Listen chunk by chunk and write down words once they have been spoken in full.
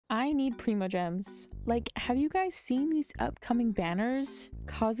I need primogems. Like, have you guys seen these upcoming banners?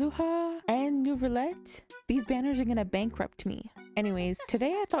 Kazuha and Nouvelette? These banners are gonna bankrupt me. Anyways,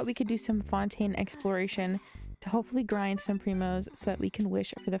 today I thought we could do some Fontaine exploration to hopefully grind some primos so that we can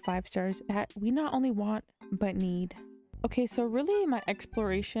wish for the 5 stars that we not only want, but need. Okay, so really my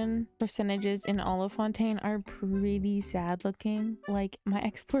exploration percentages in all of Fontaine are pretty sad looking. Like, my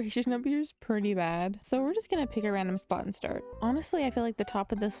exploration number is pretty bad. So we're just gonna pick a random spot and start. Honestly, I feel like the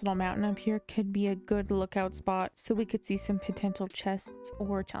top of this little mountain up here could be a good lookout spot so we could see some potential chests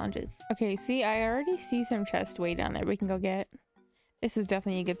or challenges. Okay, see, I already see some chests way down there we can go get. This was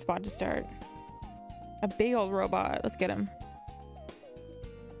definitely a good spot to start. A big old robot. Let's get him.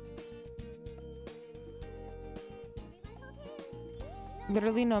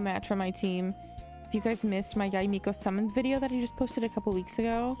 Literally no match for my team. If you guys missed my Yae Miko summons video that I just posted a couple weeks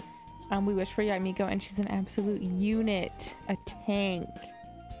ago, we wished for Yae Miko and she's an absolute unit, a tank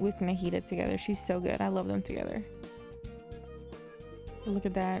with Nahida together. She's so good. I love them together. Look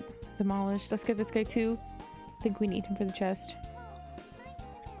at that. Demolished. Let's get this guy too. I think we need him for the chest.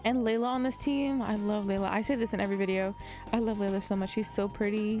 And Layla on this team. I love Layla. I say this in every video. I love Layla so much. She's so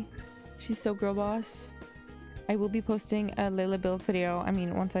pretty. She's so girl boss. I will be posting a Layla build video. I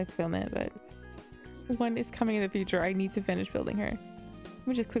mean, once I film it, but one is coming in the future. I need to finish building her. Let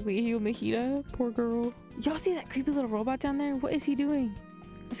me just quickly heal Nahida. Poor girl. Y'all see that creepy little robot down there? What is he doing?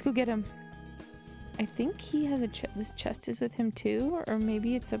 Let's go get him. I think he has a this chest is with him too, or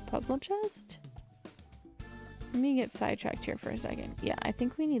maybe it's a puzzle chest. Let me get sidetracked here for a second. Yeah, I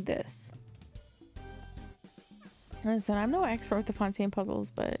think we need this. Listen, I'm no expert with the Fontaine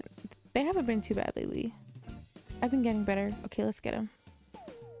puzzles, but they haven't been too bad lately. I've been getting better. Okay, let's get him.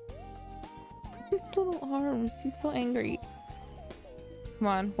 His little arms. He's so angry. Come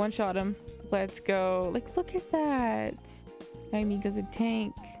on, one shot him. Let's go. Like, look at that. Yae Miko's a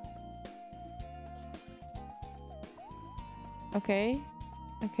tank. Okay.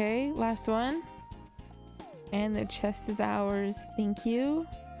 Okay, last one. And the chest is ours. Thank you.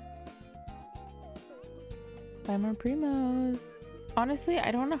 5 more primos. Honestly,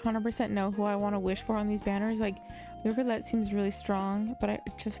 I don't 100% know who I want to wish for on these banners. Like, Nouvelette seems really strong, but I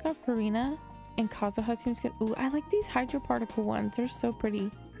just got Furina, and Kazuha seems good. Ooh, I like these hydro particle ones. They're so pretty.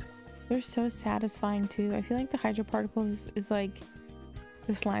 They're so satisfying too. I feel like the hydro particles is like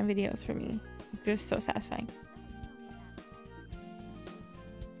the slime videos for me. They're so satisfying.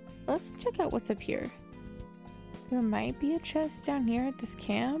 Let's check out what's up here. There might be a chest down here at this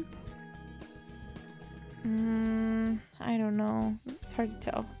camp. I don't know. It's hard to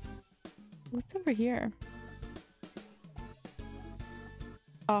tell. What's over here?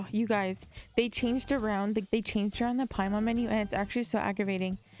 Oh, you guys, they changed around the Paimon menu, and it's actually so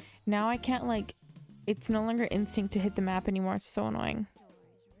aggravating. Now I can't, like, it's no longer instinct to hit the map anymore. It's so annoying.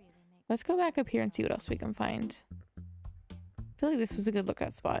 Let's go back up here and see what else we can find. I feel like this was a good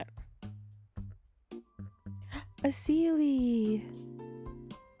lookout spot. A Sealy.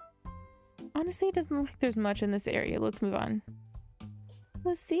 Honestly, it doesn't look like there's much in this area. Let's move on.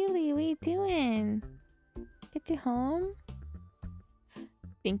 Lucille, what you doing? Get you home?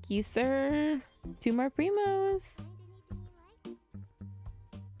 Thank you, sir. 2 more primos.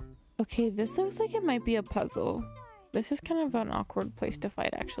 Okay, this looks like it might be a puzzle. This is kind of an awkward place to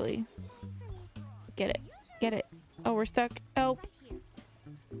fight, actually. Get it. Get it. Oh, we're stuck. Help.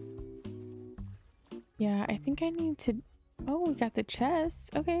 Yeah, I think I need to... Oh, we got the chest.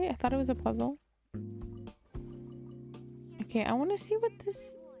 Okay, I thought it was a puzzle. Okay, I want to see what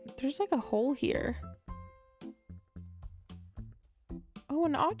this... There's like a hole here. Oh,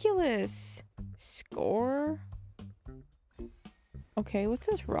 an Oculus. Score. Okay, what's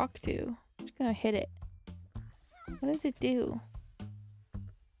this rock do? I'm just gonna hit it. What does it do?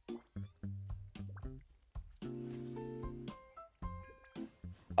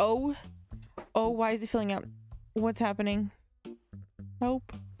 Oh. Oh, why is it filling up? What's happening?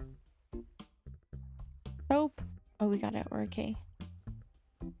 Nope. Nope. Oh, we got it. We're okay.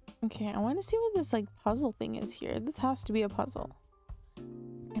 Okay, I want to see what this like puzzle thing is here. This has to be a puzzle.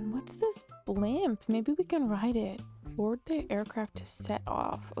 And what's this blimp? Maybe we can ride it. Board the aircraft to set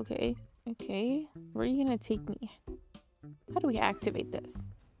off. Okay. Okay. Where are you gonna take me? How do we activate this?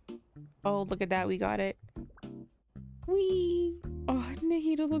 Oh, look at that. We got it. Whee! Oh,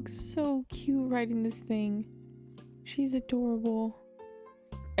 Nahida looks so cute riding this thing. She's adorable.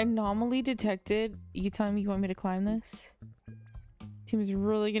 Anomaly detected. You telling me you want me to climb this? Team is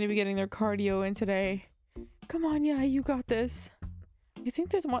really gonna be getting their cardio in today. Come on, yeah, you got this. I think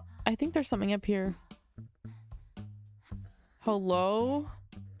there's one. I think there's something up here. Hello?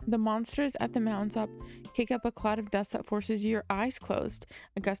 The monsters at the mountaintop Kick up a cloud of dust that forces your eyes closed.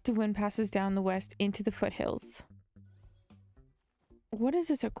 A gust of wind passes down the west into the foothills. What is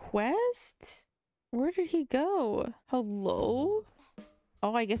this, a quest? Where did he go? Hello?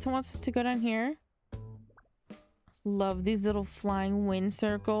 Oh, I guess it wants us to go down here. Love these little flying wind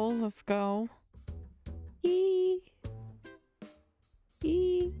circles. Let's go. Eee.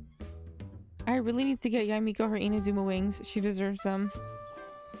 Eee. I really need to get Yae Miko her Inazuma wings. She deserves them.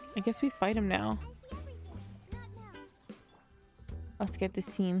 I guess we fight him now. Let's get this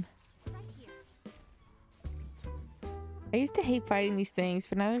team. I used to hate fighting these things,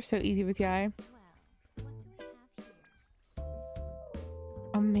 but now they're so easy with Yae.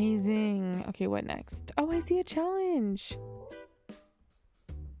 Amazing. Okay, what next? Oh, I see a challenge.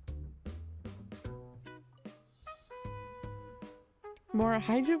 More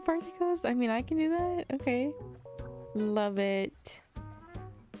hydro particles? I mean, I can do that. Okay. Love it.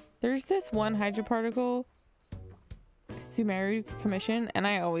 There's this one hydro particle Sumeru commission, and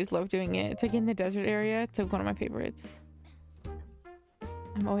I always love doing it. It's like in the desert area. It's like one of my favorites.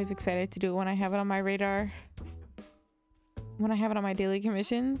 I'm always excited to do it when I have it on my radar. When I have it on my daily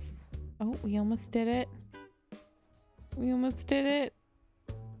commissions. Oh, we almost did it. We almost did it.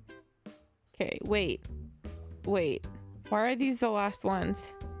 Okay, wait. Wait. Why are these the last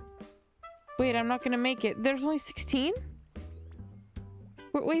ones? Wait, I'm not gonna make it. There's only 16?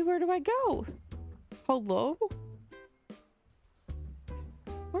 Wait, where do I go? Hello?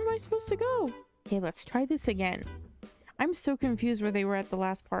 Where am I supposed to go? Okay, let's try this again. I'm so confused where they were at the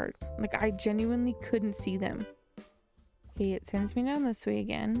last part. Like, I genuinely couldn't see them. Okay, it sends me down this way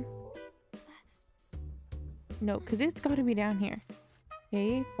again. No, because it's got to be down here.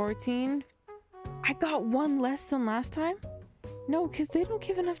 Okay, 14. I got one less than last time? No, because they don't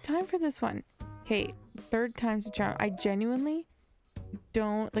give enough time for this one. Okay, third time's a charm. I genuinely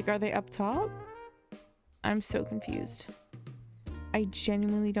don't... Like, are they up top? I'm so confused. I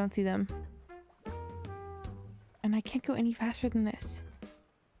genuinely don't see them. And I can't go any faster than this.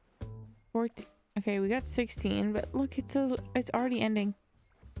 14. Okay, we got 16, but look, it's already ending.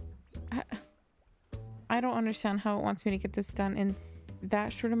 I don't understand how it wants me to get this done in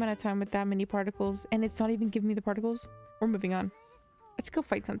that short amount of time with that many particles, and it's not even giving me the particles. We're moving on. Let's go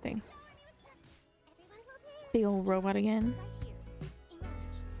fight something. Big old robot again.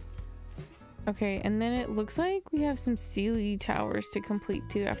 Okay, and then it looks like we have some Sealy towers to complete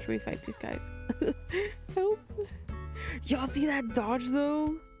too after we fight these guys. Help! Y'all see that dodge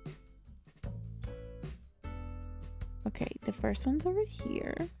though? Okay, the first one's over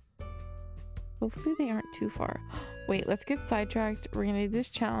here. Hopefully they aren't too far. Wait, let's get sidetracked. We're gonna do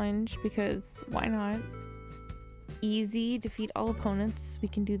this challenge because why not? Easy, defeat all opponents. We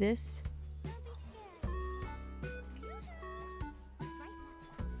can do this.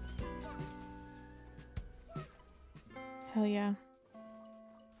 Hell yeah.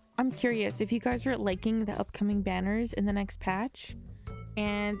 I'm curious if you guys are liking the upcoming banners in the next patch,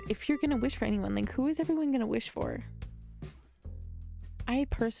 and if you're gonna wish for anyone, like who is everyone gonna wish for? I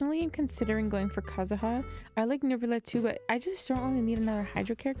personally am considering going for Kazuha. I like Nubula too, but I just don't really need another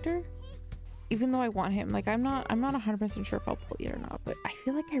Hydro character, even though I want him. Like I'm not 100% sure if I'll pull it or not, but I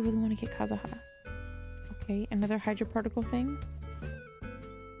feel like I really want to get Kazuha. Okay, another Hydro particle thing.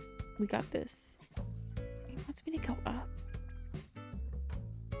 We got this. It wants me to go up.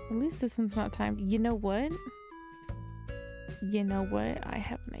 At least this one's not timed. You know what? You know what? I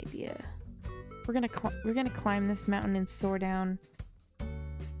have an idea. We're gonna climb this mountain and soar down.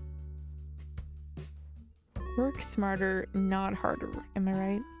 Work smarter, not harder. Am I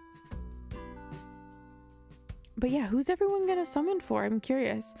right? But yeah, who's everyone gonna summon for? I'm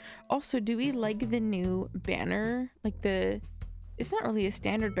curious. Also, do we like the new banner? Like it's not really a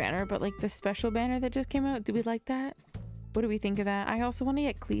standard banner, but like the special banner that just came out. Do we like that? What do we think of that? I also want to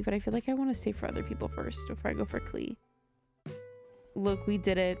get Klee, but I feel like I want to save for other people first before I go for Klee. Look, we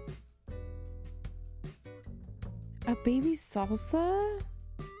did it. A baby salsa?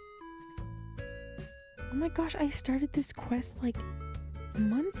 Oh my gosh, I started this quest like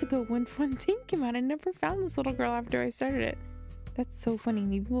months ago when Fontaine came out. I never found this little girl after I started it. That's so funny.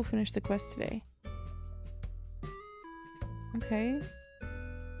 Maybe we'll finish the quest today. Okay.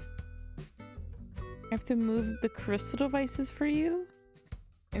 I have to move the crystal devices for you?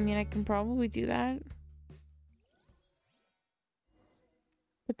 I mean, I can probably do that.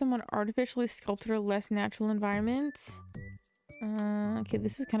 Put them on artificially sculpted or less natural environments. Okay,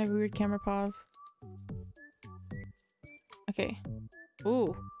 this is kind of a weird camera pause. Okay.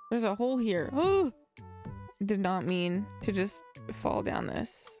 Ooh, there's a hole here. Oh! Did not mean to just fall down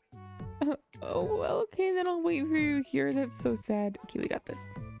this. Oh, well, okay, then I'll wait for you here. That's so sad. Okay, we got this.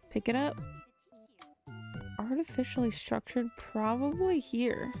 Pick it up. artificially structured, probably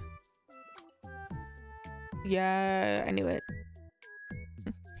here. Yeah, I knew it.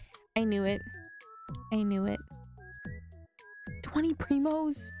 I knew it. I knew it. 20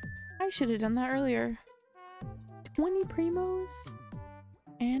 primos? I should have done that earlier. 20 primos?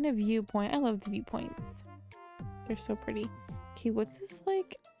 And a viewpoint. I love the viewpoints. They're so pretty. Okay, what's this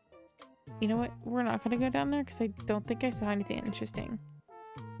like? You know what? We're not gonna go down there because I don't think I saw anything interesting.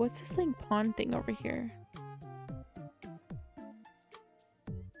 What's this like pond thing over here?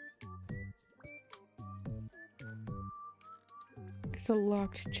 There's a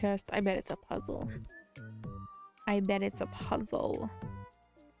locked chest. I bet it's a puzzle. I bet it's a puzzle.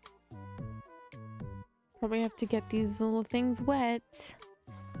 Probably have to get these little things wet.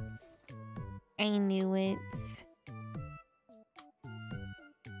 I knew it.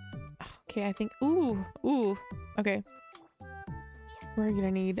 Okay, I think... Ooh. Okay. We're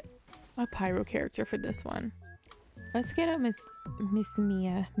gonna need a pyro character for this one. Let's get up Miss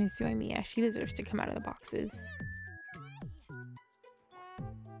Mia. Miss Yae Miko. She deserves to come out of the boxes.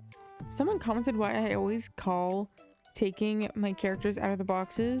 Someone commented why I always call taking my characters out of the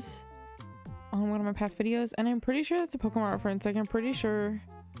boxes on one of my past videos, and I'm pretty sure that's a Pokemon reference. Like, I'm pretty sure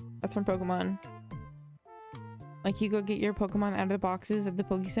that's from Pokemon. Like, you go get your Pokemon out of the boxes at the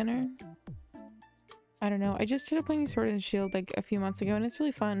Poke Center. I don't know. I just started playing Sword and Shield like a few months ago, and it's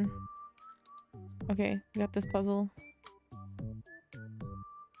really fun. Okay, we got this puzzle.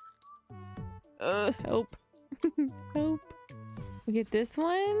 Help. Help. We get this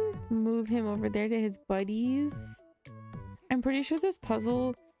one. Move him over there to his buddies. I'm pretty sure this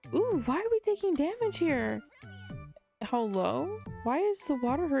puzzle... Ooh, why are we taking damage here? Hello? Why is the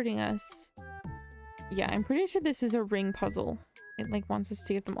water hurting us? Yeah, I'm pretty sure this is a ring puzzle. It like wants us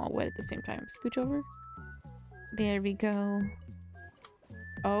to get them all wet at the same time. Scooch over. There we go.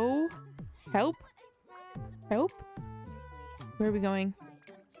 Oh, help. Help. Where are we going?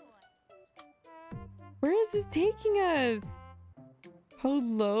 Where is this taking us?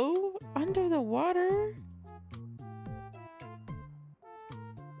 Hello? Under the water?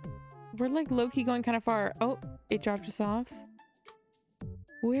 We're like low-key going kind of far. Oh, it dropped us off.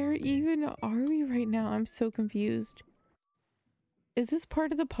 Where even are we right now? I'm so confused. Is this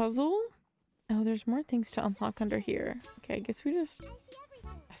part of the puzzle? Oh, there's more things to unlock under here. Okay, I guess we just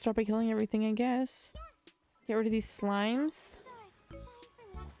start by killing everything, I guess. Get rid of these slimes.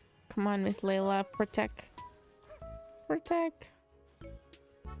 Come on, Miss Layla. Protect. Protect.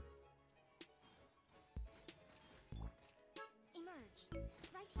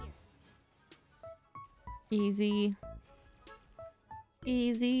 Easy.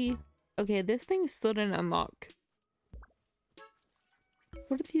 Easy. Okay, this thing still didn't unlock.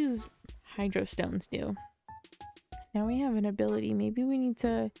 What do these hydro stones do? Now we have an ability. Maybe we need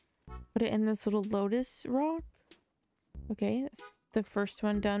to put it in this little lotus rock. Okay, that's the first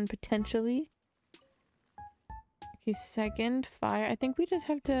one done potentially. Okay, second fire. I think we just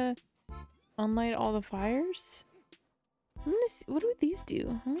have to unlight all the fires. I'm gonna see, what do these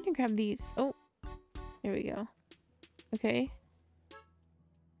do? I'm gonna grab these. Oh, there we go. Okay.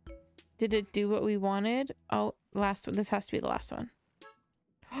 Did it do what we wanted? Oh, last one. This has to be the last one.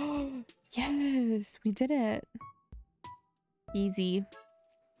 Oh, yes, we did it. Easy.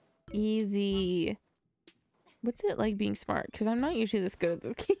 Easy. What's it like being smart? Because I'm not usually this good at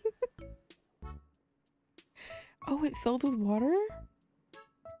this game. Oh, it filled with water?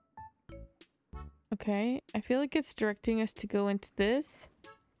 Okay, I feel like it's directing us to go into this.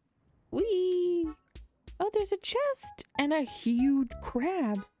 Whee! Oh, there's a chest and a huge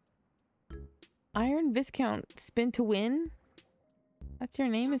crab. Iron Viscount, spin to win. That's your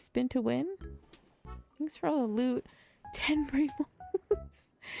name, is spin to win? Thanks for all the loot. 10 primos.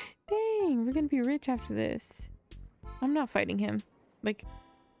 Dang, we're gonna be rich after this. I'm not fighting him. Like,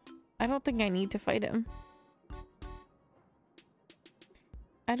 I don't think I need to fight him.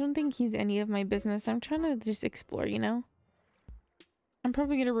 I don't think he's any of my business. I'm trying to just explore, you know? I'm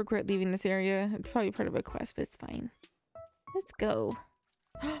probably gonna regret leaving this area. It's probably part of a quest, but it's fine. Let's go.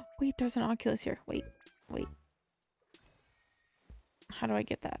 Wait, there's an Oculus here. Wait. How do I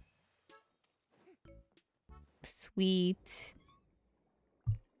get that? Sweet.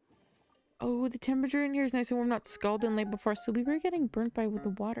 Oh, the temperature in here is nice and warm, not scalding like before, so we were getting burnt by with the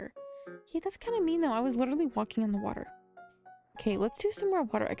water. Yeah, that's kind of mean though. I was literally walking on the water. Okay, let's do some more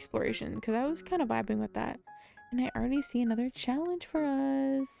water exploration because I was kind of vibing with that. And I already see another challenge for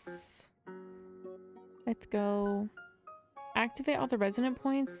us. Let's go. Activate all the resident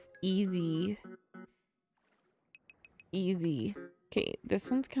points. Easy. Easy. Okay, this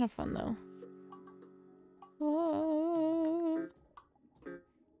one's kind of fun though. Oh.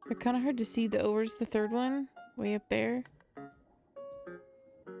 They're kind of hard to see though. Where's the third one? Way up there.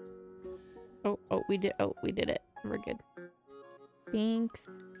 Oh, we did it. We're good. Thanks.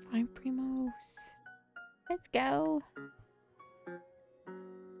 Fine, Primos. Let's go.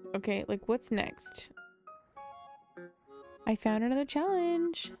 Okay, like what's next? I found another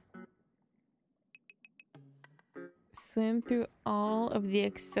challenge. Swim through all of the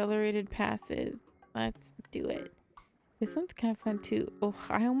accelerated passes. Let's do it. This one's kind of fun too. Oh,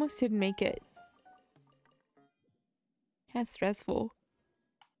 I almost didn't make it. That's stressful.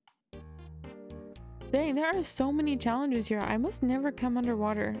 Dang, there are so many challenges here. I must never come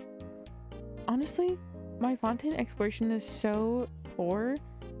underwater. Honestly, my fontaine exploration is so poor.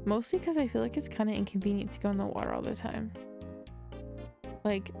 Mostly because I feel like it's kind of inconvenient to go in the water all the time.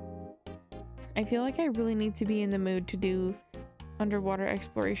 Like, I feel like I really need to be in the mood to do underwater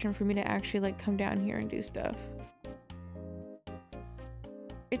exploration for me to actually like come down here and do stuff.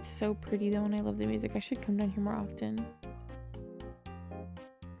 It's so pretty though and I love the music. I should come down here more often.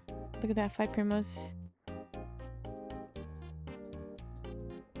 Look at that, 5 primos.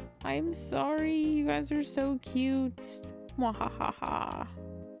 I'm sorry, you guys are so cute. Mwahaha.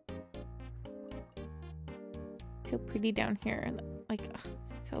 So pretty down here. Like, ugh,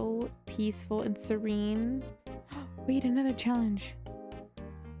 so peaceful and serene. Wait, another challenge.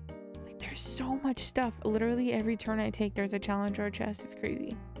 Like, there's so much stuff. Literally every turn I take, there's a challenge or a chest. It's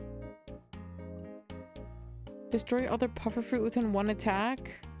crazy. Destroy other puffer fruit within 1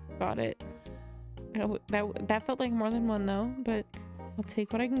 attack. Got it. Oh, that felt like more than 1 though, but I'll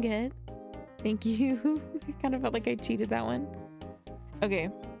take what I can get. Thank you. I kind of felt like I cheated that one. Okay,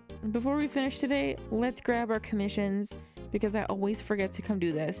 before we finish today, let's grab our commissions because I always forget to come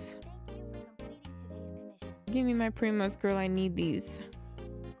do this. Give me my primos, girl. I need these.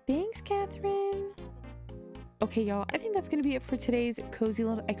 Thanks, Catherine. Okay, y'all, I think that's gonna be it for today's cozy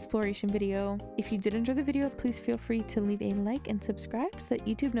little exploration video. If you did enjoy the video, please feel free to leave a like and subscribe so that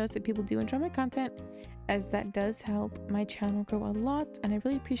YouTube knows that people do enjoy my content, as that does help my channel grow a lot and I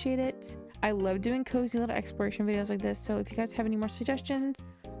really appreciate it. I love doing cozy little exploration videos like this, so if you guys have any more suggestions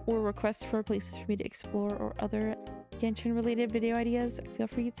or requests for places for me to explore or other Genshin related video ideas, feel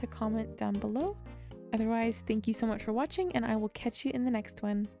free to comment down below. Otherwise, thank you so much for watching and I will catch you in the next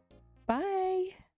one. Bye!